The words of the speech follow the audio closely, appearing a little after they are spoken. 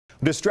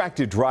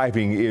Distracted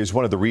driving is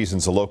one of the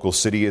reasons a local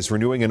city is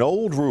renewing an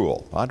old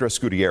rule. Andres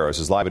Gutierrez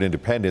is live at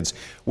Independence,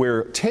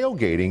 where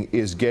tailgating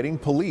is getting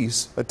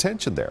police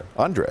attention there.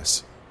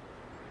 Andres.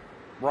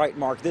 Right,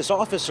 Mark. This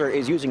officer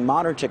is using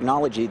modern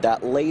technology,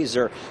 that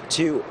laser,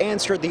 to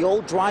answer the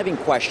old driving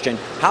question,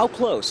 how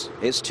close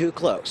is too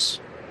close?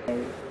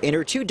 In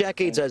her 2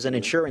 decades as an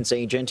insurance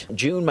agent,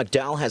 June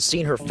McDowell has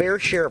seen her fair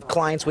share of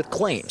clients with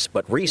claims,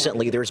 but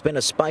recently there's been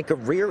a spike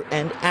of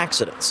rear-end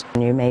accidents.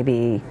 You may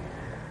be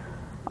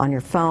on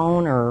your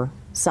phone or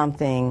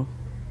something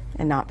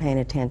and not paying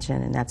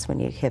attention, and that's when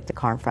you hit the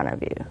car in front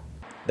of you.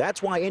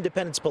 That's why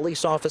Independence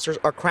police officers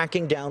are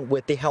cracking down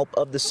with the help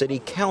of the city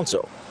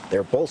council.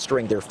 They're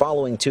bolstering their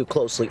following too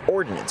closely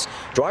ordinance.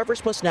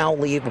 Drivers must now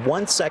leave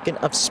 1 second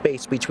of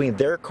space between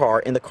their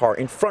car and the car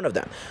in front of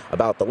them,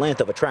 about the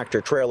length of a tractor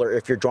trailer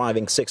if you're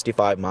driving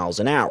 65 miles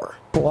an hour.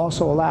 It will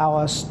also allow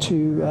us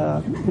to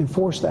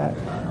enforce that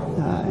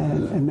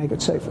and make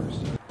it safer.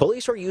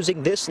 Police are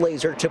using this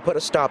laser to put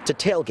a stop to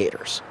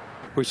tailgaters.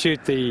 We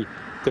shoot the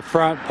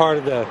front part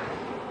of the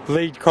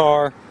lead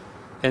car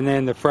and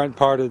then the front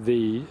part of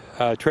the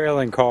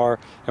trailing car,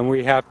 and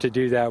we have to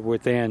do that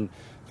within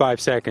 5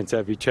 seconds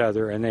of each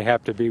other, and they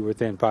have to be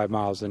within 5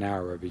 miles an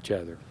hour of each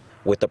other.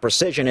 With the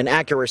precision and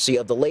accuracy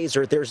of the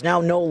laser, there's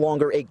now no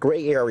longer a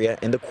gray area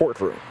in the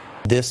courtroom.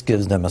 This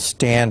gives them a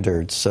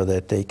standard so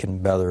that they can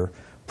better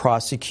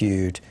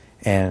prosecute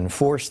and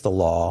enforce the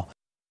law.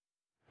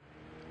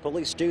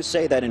 Police do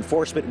say that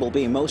enforcement will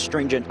be most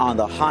stringent on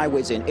the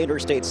highways and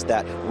interstates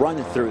that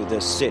run through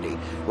this city.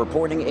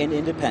 Reporting in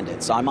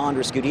Independence, I'm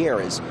Andres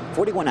Gutierrez,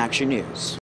 41 Action News.